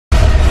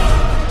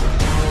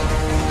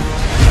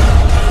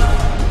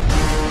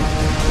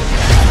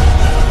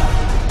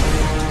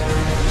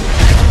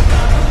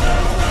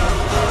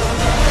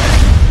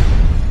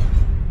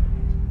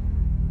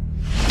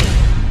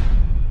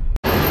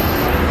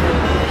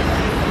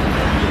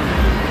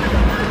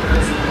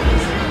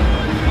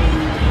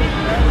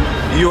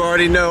You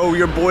already know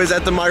your boy's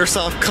at the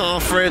Microsoft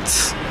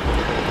conference.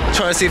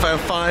 Trying to see if I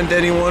can find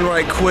anyone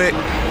right quick.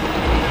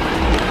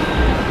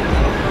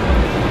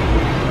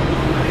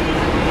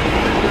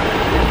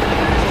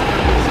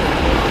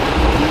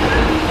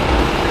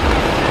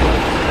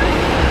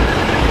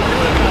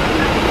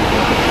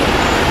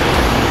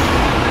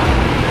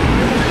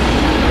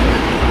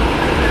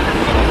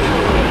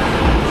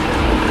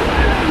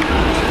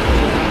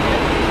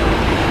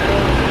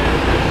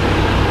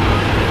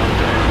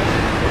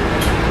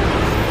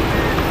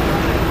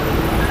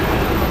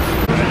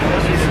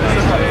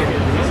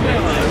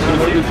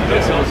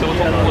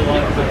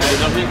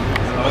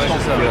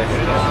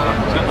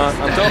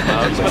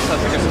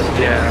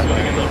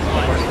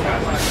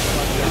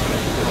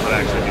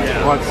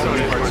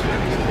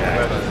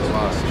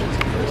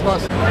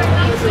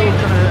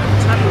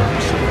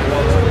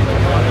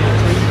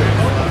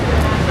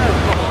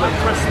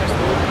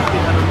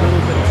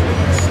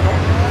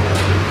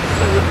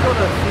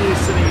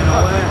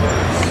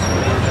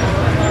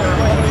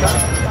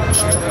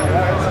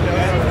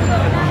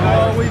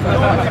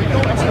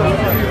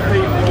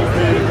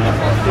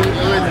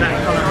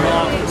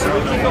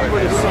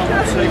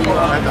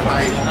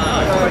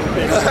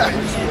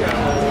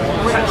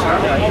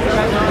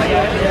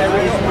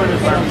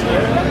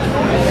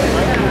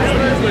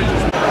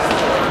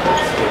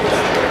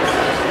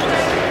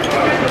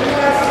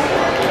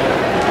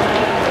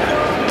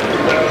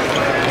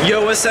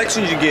 Yo, what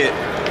section did you get?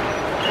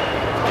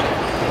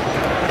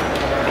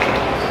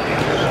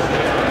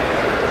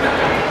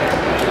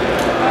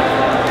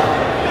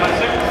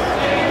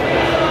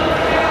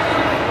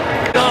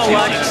 No,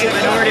 watch the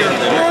minority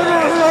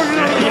report.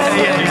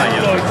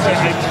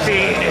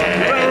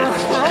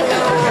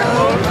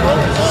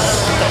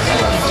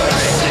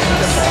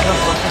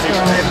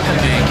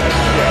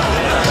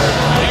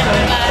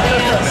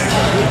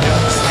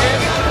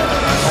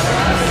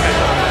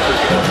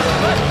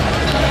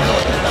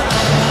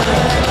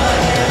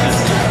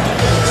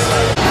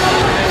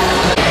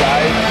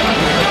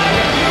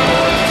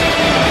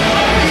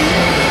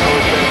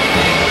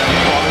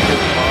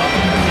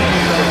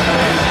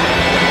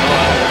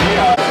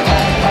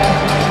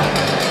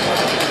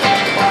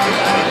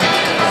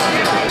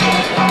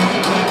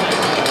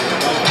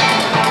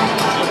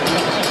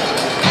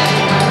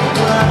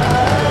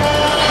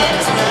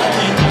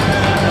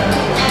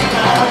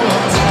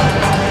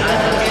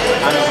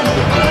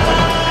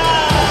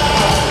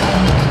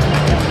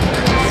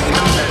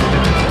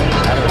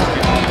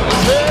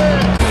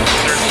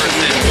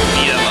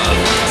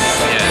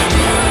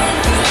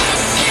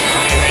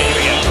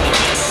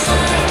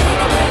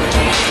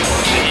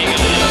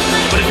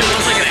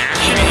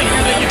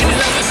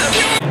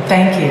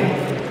 Thank you.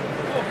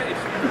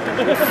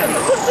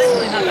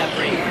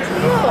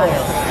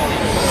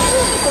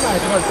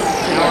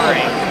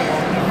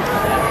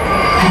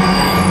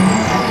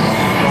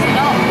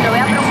 No, lo voy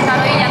a preguntar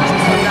hoy y ya no se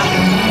segura.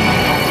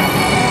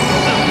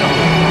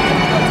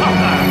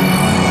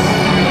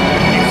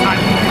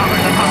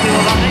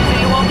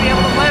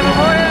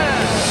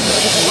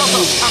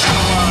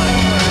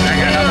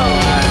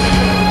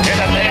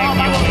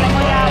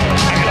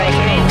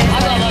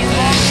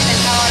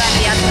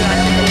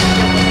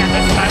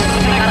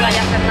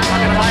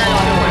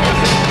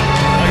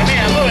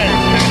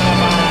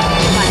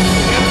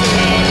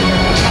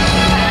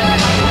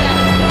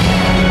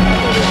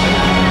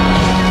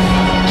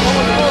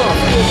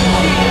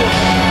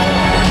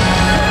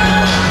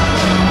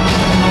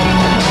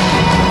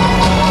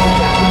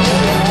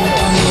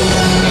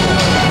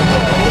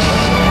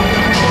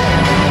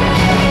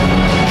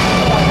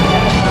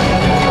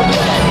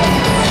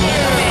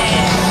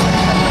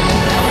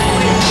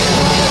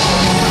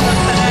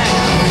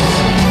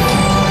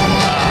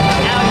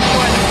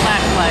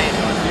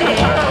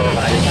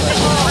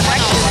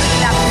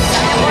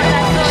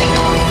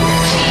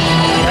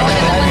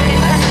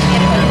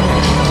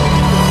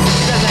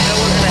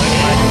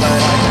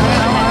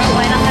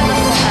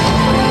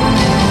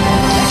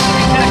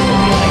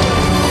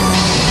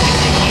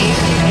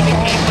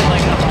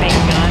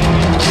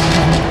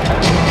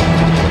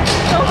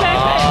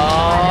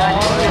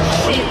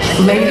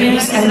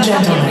 Ladies and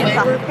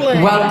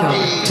gentlemen, welcome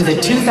to the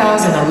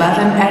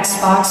 2011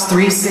 Xbox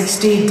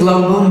 360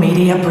 Global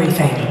Media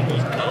Briefing.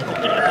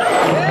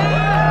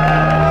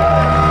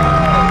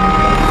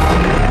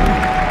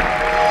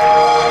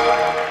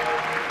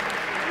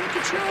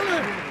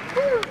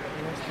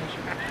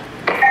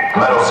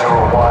 Metal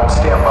 01,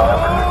 stand by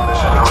for new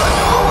mission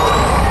directive. Over.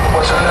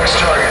 What's our next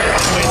target?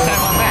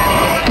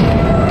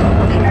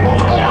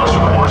 Multiple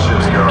Russian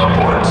warships near our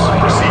ports.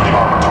 Proceed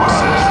armor to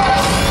assist.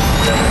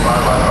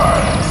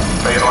 555.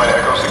 Baseline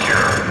Echo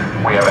secure.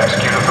 We have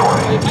execute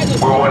authority.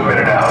 We're 1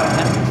 minute out.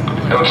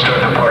 Don't start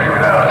the party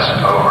without us.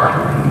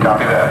 Over.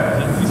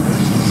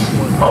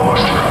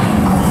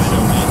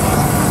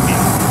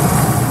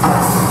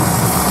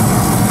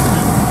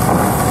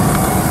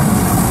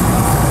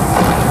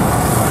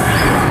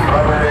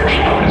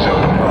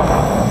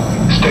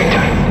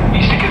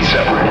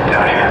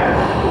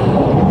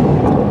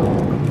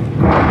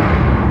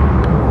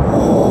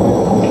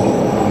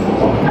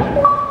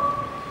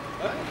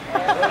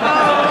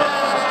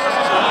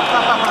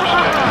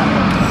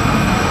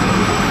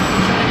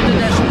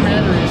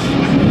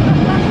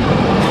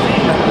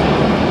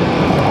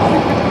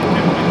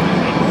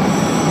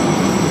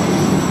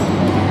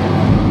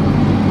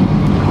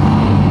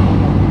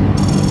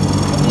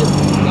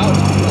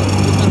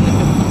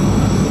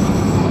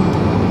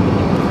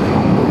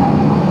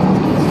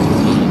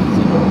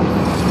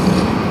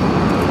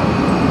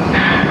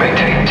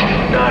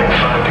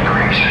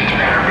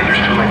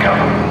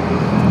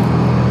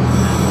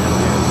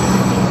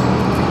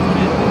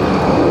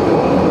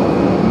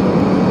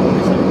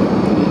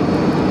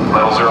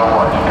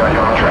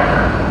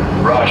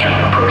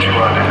 approaching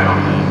rendezvous.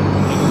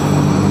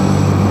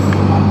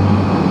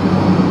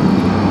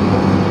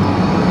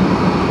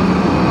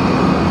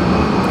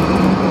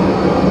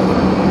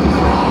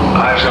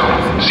 Eyes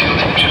open. SEAL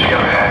team should be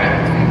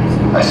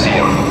overhead. I see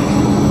him.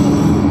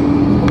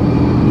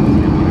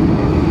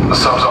 The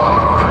sub's on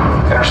the move.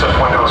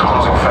 Intercept window is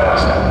closing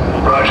fast.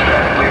 Roger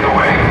that. Lead the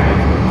way.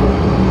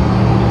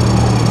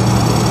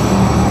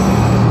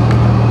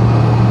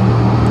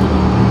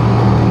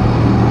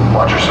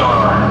 Watch your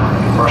sonar.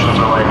 Russians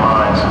are laying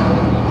mines.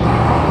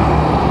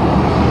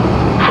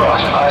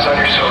 Frost, eyes on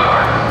your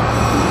sonar.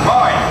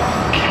 Mine.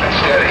 Keep it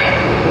steady.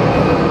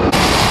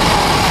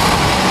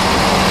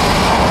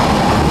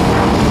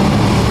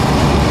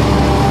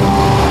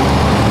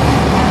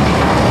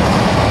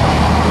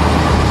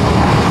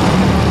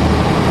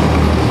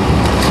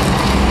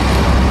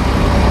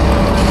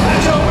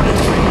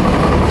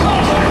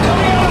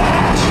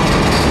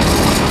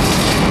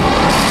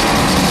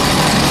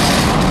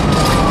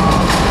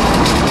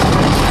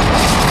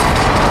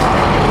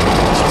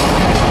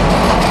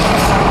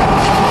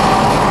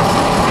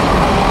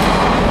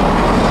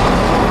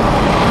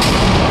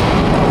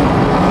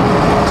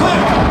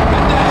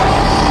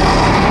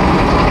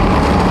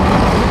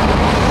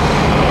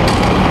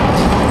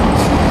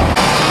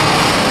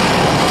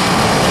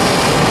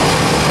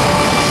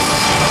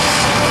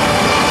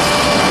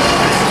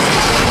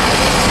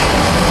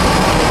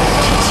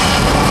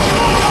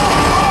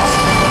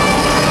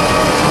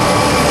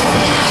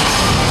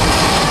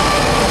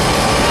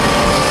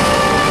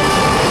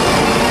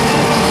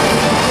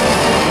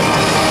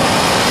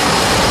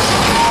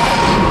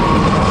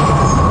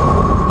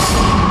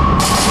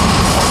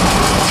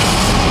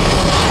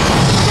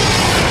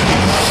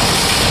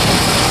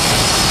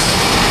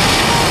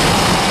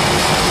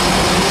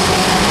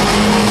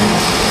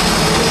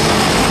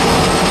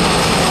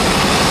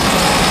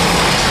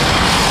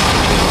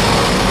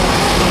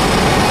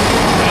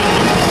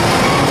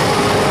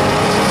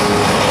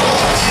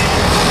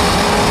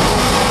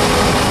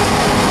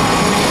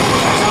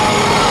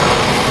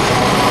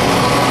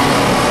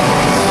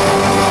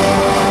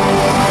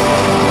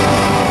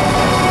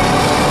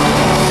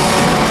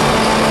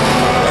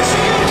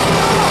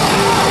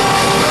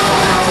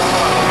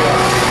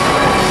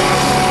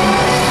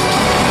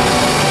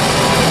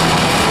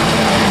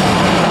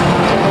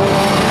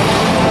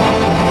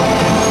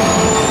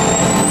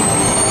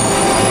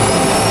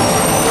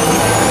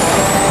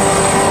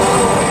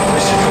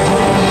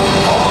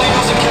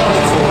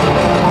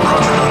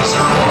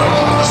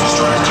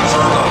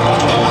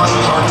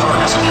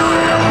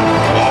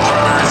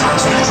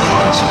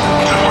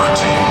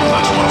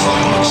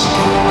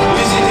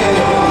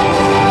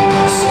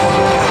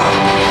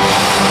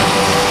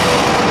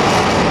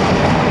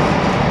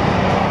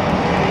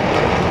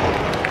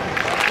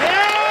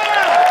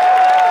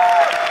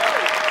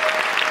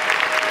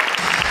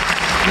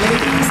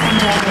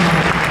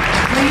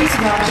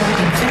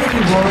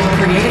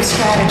 creative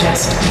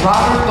strategist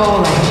Robert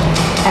Bowling,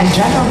 and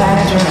general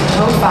manager and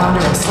co-founder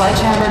of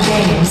Sledgehammer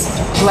Games,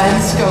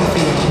 Glenn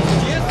Schofield.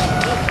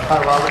 Hi,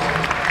 Robert.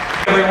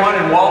 Everyone,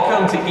 and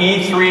welcome to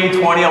E3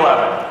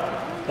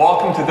 2011.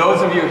 Welcome to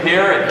those of you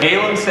here at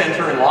Galen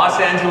Center in Los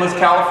Angeles,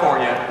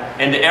 California,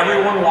 and to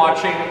everyone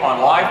watching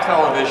on live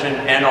television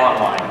and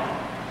online.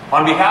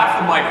 On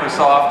behalf of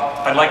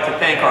Microsoft, I'd like to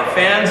thank our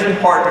fans and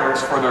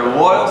partners for their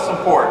loyal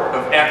support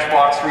of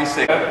Xbox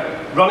 360.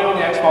 Running on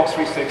the Xbox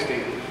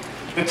 360.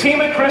 The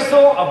team at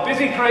Crystal are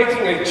busy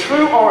creating a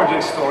true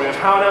origin story of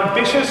how an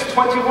ambitious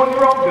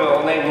 21-year-old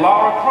girl named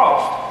Lara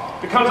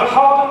Croft becomes a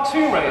hardened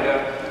Tomb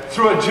Raider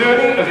through a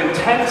journey of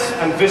intense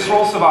and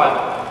visceral survival.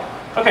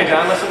 Okay,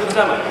 Dan, let's look at the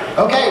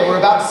demo. Okay, we're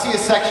about to see a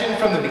section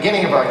from the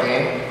beginning of our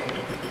game.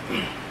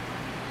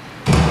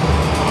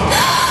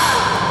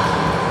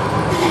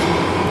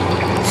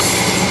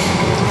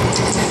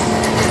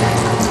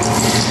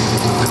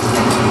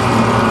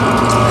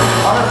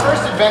 On her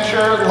first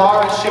adventure,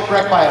 Lara is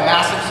shipwrecked by a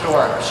massive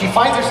storm. She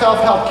finds herself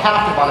held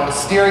captive on a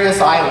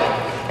mysterious island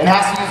and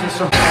has to use her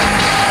survival.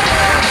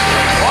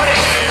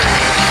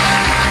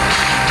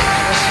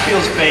 This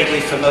feels vaguely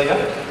familiar.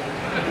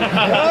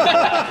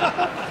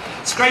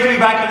 It's great to be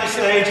back on this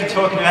stage and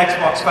talking to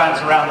Xbox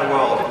fans around the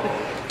world.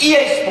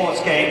 EA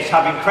Sports games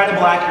have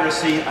incredible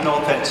accuracy and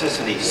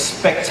authenticity,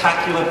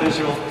 spectacular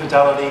visual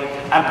fidelity,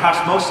 and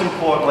perhaps most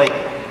importantly,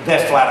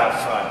 they're flat out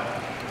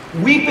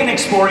fun. We've been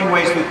exploring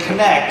ways we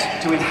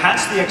connect to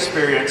enhance the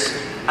experience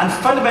and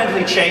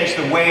fundamentally change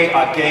the way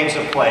our games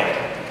are played.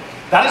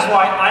 That is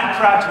why I'm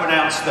proud to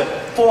announce that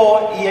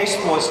 4 EA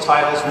Sports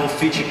titles will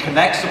feature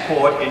Kinect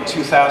support in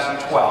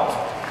 2012.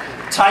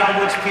 Tiger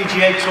Woods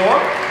PGA Tour,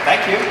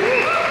 thank you,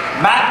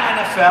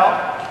 Madden NFL,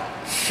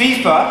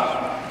 FIFA,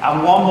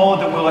 and one more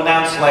that we'll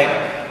announce later.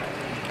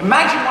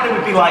 Imagine what it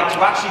would be like to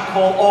actually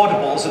call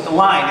audibles at the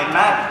line in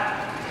Madden.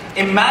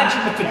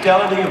 Imagine the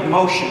fidelity of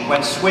motion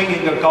when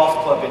swinging a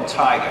golf club in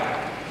Tiger.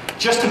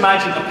 Just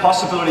imagine the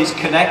possibilities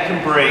Kinect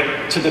can bring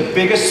to the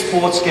biggest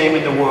sports game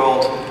in the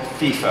world,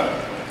 FIFA.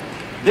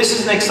 This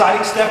is an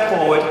exciting step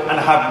forward, and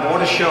I have more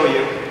to show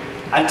you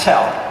and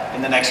tell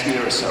in the next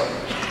year or so.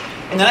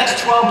 In the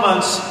next 12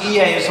 months,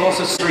 EA has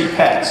also 3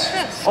 pets,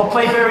 or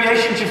play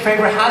variations of your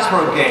favorite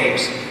Hasbro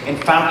games in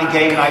Family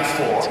Game Night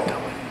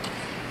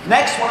 4.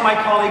 Next, one of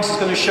my colleagues is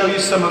going to show you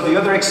some of the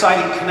other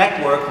exciting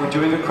Connect work we're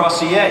doing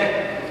across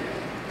EA.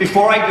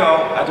 Before I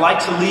go, I'd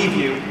like to leave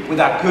you with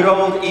that good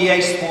old EA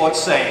Sports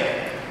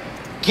saying,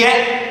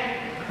 get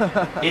it. No,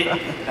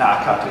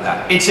 I can't do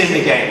that. It's in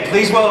the game.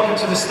 Please welcome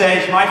to the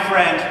stage my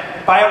friend,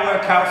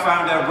 BioWare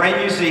co-founder Ray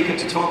Muzica,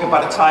 to talk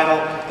about a title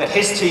that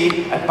his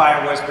team at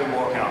BioWare has been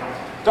working on.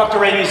 Dr.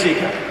 Ray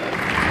Muzica.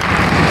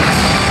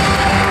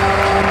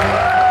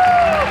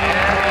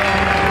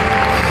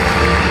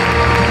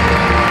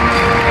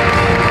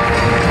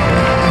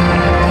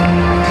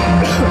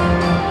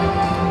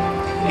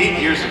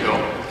 Years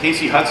ago,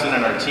 Casey Hudson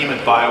and our team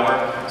at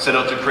BioWare set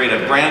out to create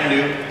a brand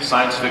new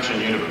science fiction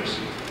universe.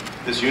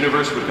 This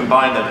universe would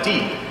combine the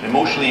deep,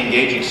 emotionally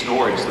engaging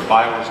stories that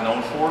BioWare is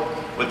known for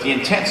with the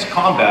intense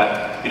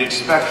combat you'd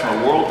expect from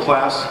a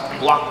world-class,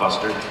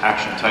 blockbuster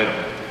action title.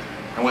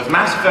 And with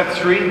Mass Effect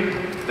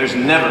 3, there's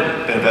never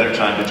been a better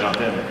time to jump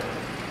in.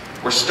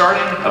 We're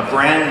starting a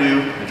brand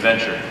new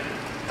adventure.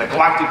 The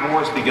Galactic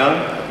War has begun,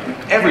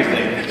 and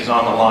everything is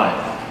on the line.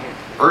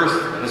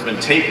 Earth has been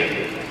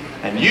taken,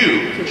 and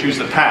you can choose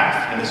the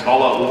path in this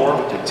all-out war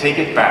to take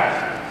it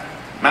back.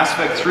 Mass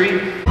Effect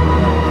 3.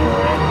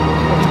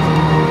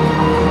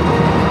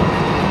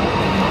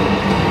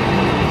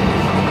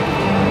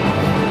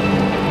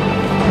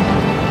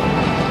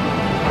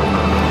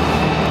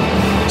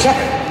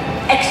 Shepard,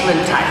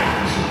 excellent timing.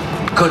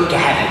 Good to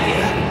have you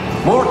here.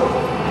 More?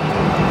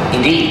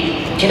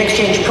 Indeed. Can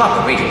exchange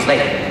proper greetings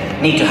later.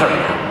 Need to hurry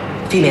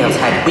now. Females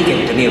had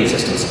weakened immune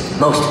systems.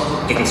 Most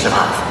didn't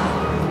survive.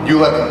 You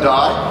let them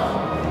die?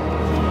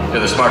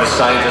 You're the smartest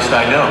scientist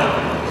I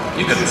know.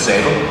 You couldn't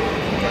save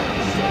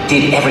them?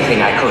 Did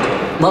everything I could.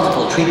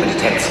 Multiple treatment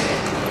attempts.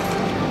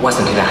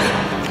 Wasn't enough.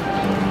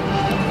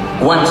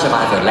 One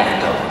survivor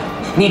left,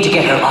 though. Need to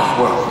get her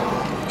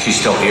off-world. She's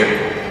still here?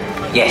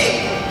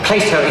 Yes.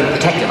 Place her in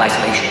protective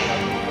isolation.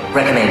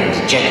 Recommend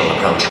gentle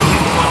approach.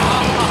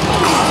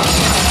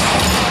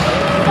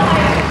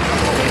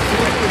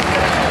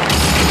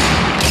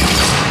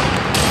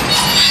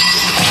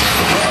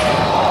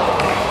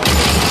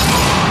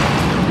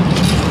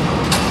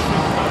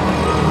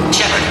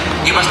 Shepard,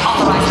 you must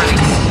authorize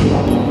release.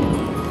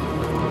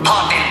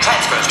 Pod in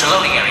transfers to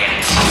loading area.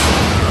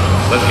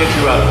 Let's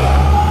get you out.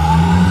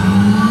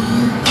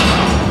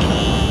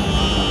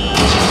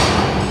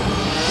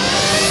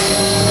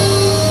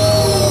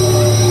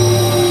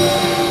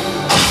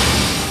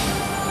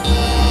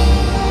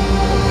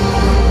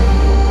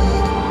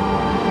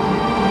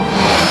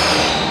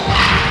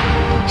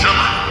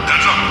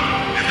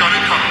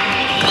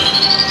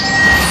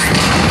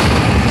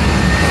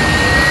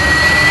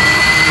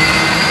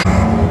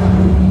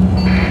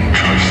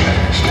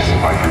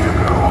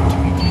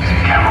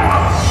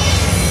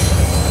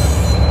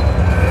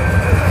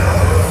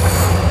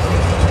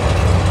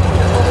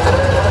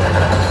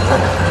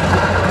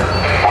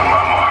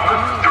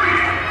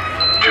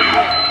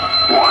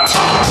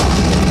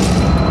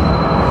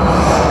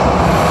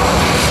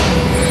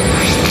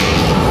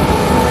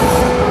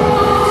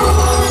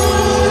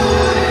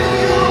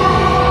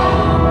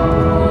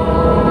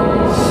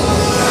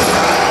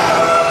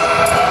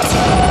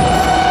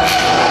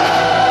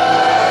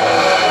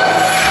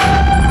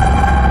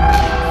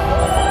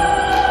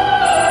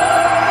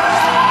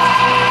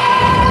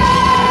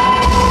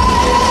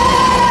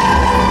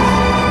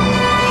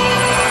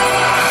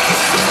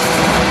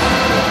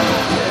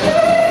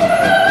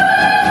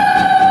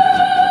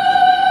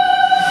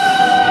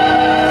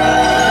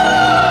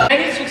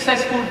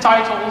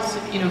 titles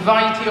in a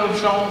variety of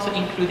genres,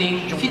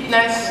 including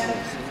fitness,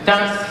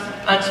 dance,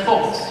 and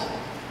sports.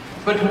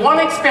 But one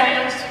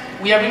experience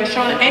we haven't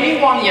shown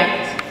anyone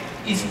yet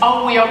is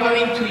how we are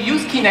going to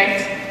use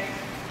Kinect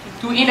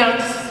to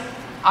enhance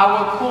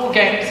our core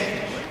games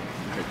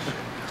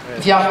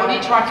via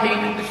body tracking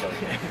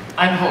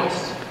and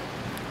voice.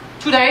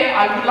 Today,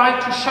 I would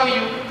like to show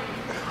you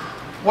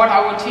what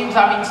our teams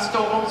have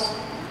installed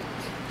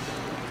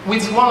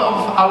with one of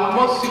our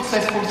most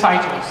successful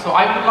titles. So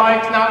I would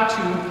like now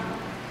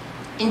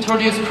to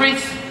introduce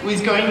Chris, who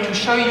is going to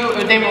show you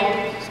a demo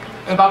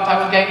about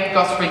our game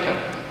Ghost Recon.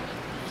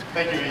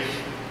 Thank you,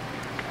 Yves.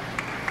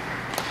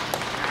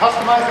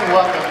 Customizing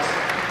weapons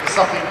is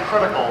something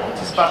critical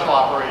to special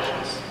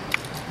operations.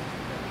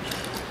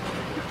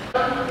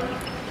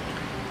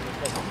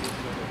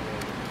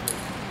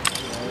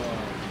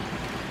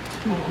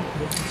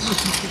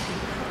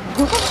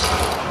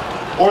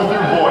 Or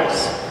through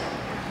voice.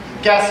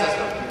 Guest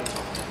system.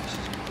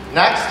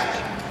 Next,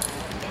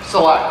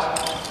 select.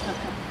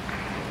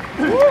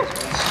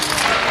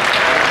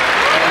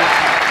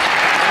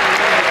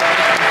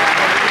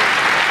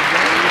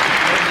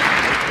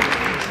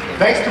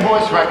 Thanks to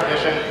voice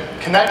recognition,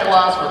 Kinect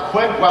allows for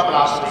quick weapon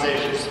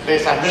optimizations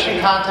based on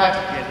mission context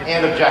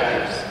and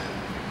objectives.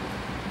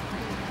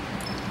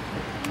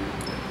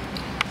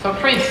 So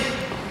Chris,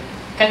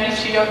 can you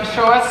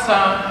show us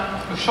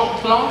a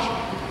short launch?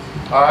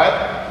 All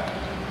right.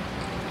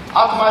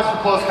 Optimized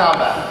for close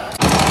combat.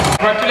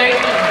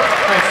 Congratulations,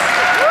 Chris.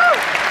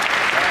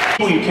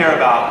 People you care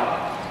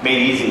about made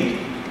easy.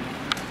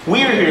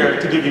 We are here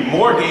to give you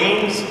more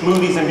games,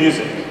 movies, and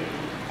music,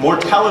 more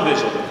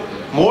television,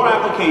 more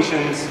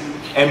applications,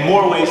 and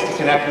more ways to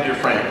connect with your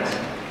friends.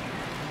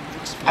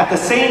 At the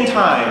same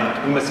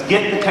time, we must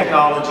get the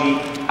technology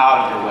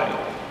out of your way.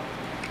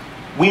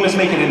 We must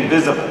make it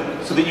invisible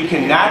so that you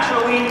can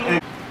naturally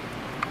and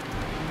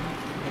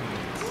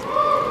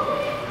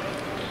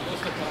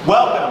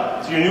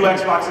welcome to your new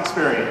Xbox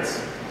experience,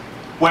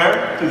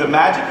 where, through the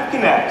magic of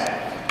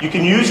Kinect, you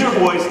can use your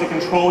voice to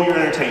control your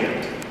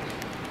entertainment.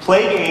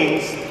 Play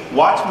games,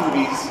 watch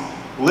movies,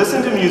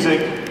 listen to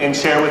music, and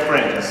share with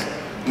friends.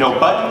 No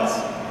buttons,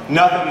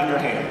 nothing in your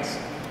hands.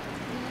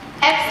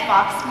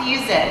 Xbox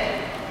Music.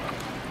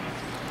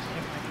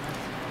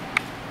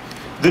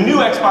 The new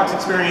Xbox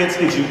experience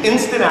gives you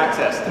instant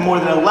access to more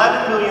than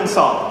 11 million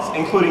songs,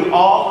 including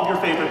all of your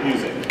favorite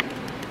music.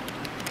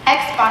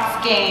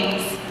 Xbox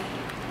Games.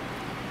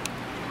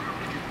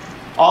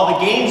 All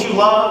the games you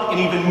love, and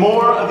even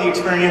more of the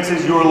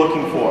experiences you're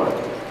looking for.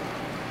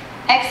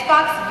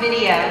 Xbox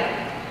Video.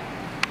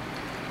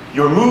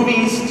 Your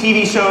movies,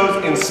 TV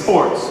shows, and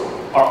sports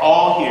are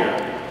all here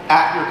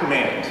at your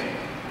command.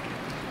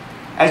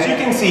 As you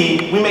can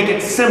see, we make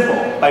it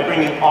simple by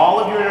bringing all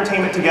of your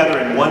entertainment together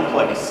in one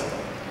place.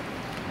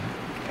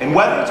 And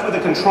whether it's with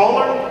a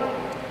controller,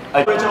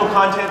 original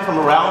content from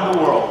around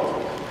the world,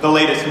 the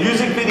latest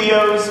music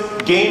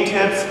videos, game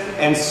tips,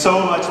 and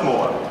so much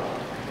more.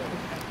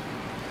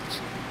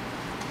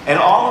 And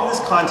all of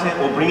this content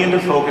will bring into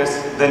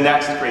focus the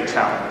next great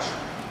challenge: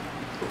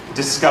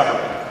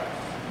 discovery.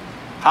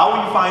 How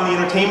will you find the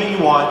entertainment you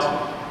want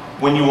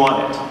when you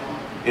want it?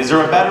 Is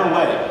there a better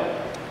way?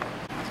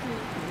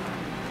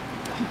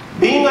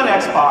 Being on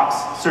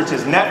Xbox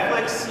searches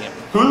Netflix,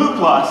 Hulu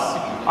Plus,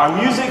 our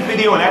music,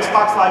 video, and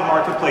Xbox Live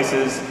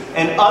marketplaces,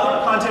 and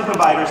other content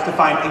providers to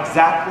find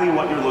exactly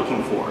what you're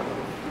looking for.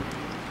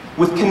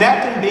 With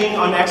Kinect and being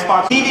on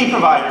Xbox TV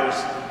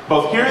providers,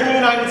 both here in the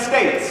United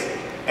States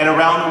and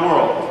around the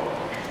world,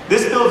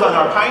 this builds on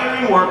our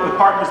pioneering work with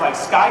partners like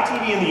Sky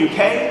TV in the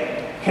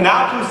UK,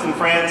 Canal Plus in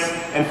France,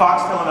 and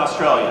Foxtel in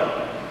Australia.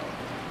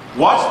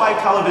 Watch live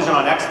television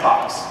on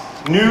Xbox,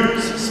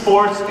 news,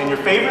 sports, and your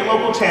favorite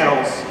local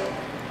channels,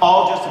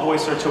 all just a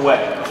voice search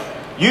away.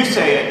 You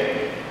say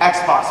it,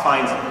 Xbox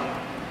finds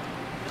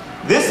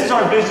it. This is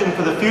our vision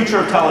for the future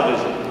of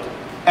television.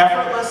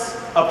 Effortless,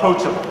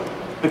 approachable,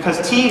 because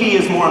TV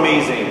is more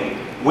amazing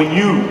when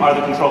you are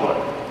the controller.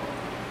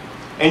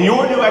 And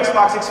your new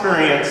Xbox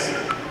experience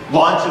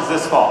launches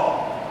this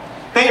fall.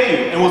 Thank you,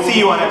 and we'll see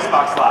you on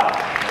Xbox Live.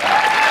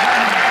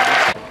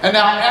 And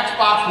now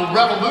Xbox will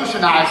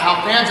revolutionize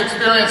how fans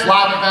experience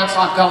live events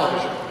on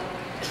television.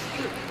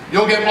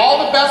 You'll get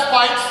all the best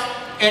fights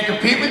and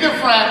compete with your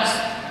friends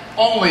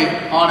only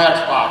on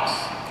Xbox.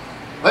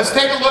 Let's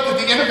take a look at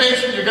the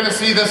innovation you're going to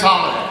see this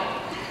holiday.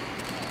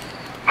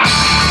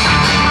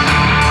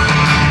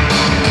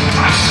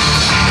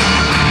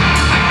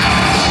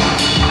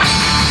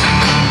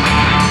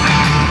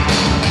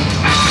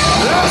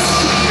 This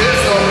is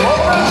the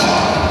moment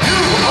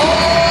you've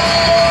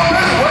all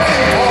been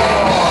waiting for.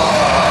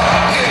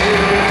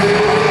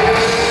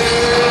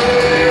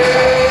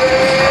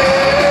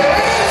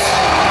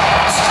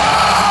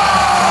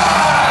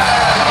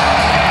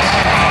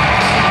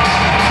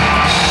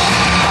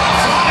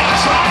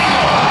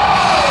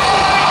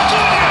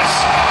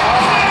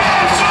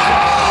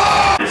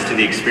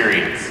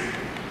 Experience.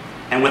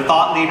 And with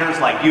thought leaders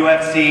like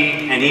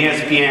UFC and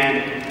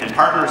ESPN and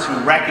partners who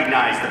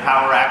recognize the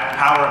power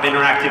of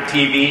interactive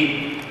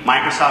TV,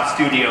 Microsoft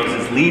Studios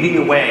is leading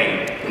the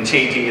way in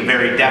changing the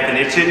very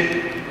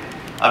definition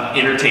of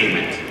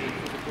entertainment.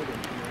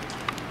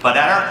 But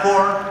at our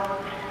core,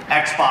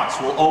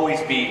 Xbox will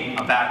always be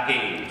about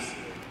games.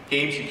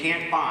 Games you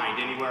can't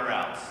find anywhere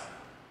else.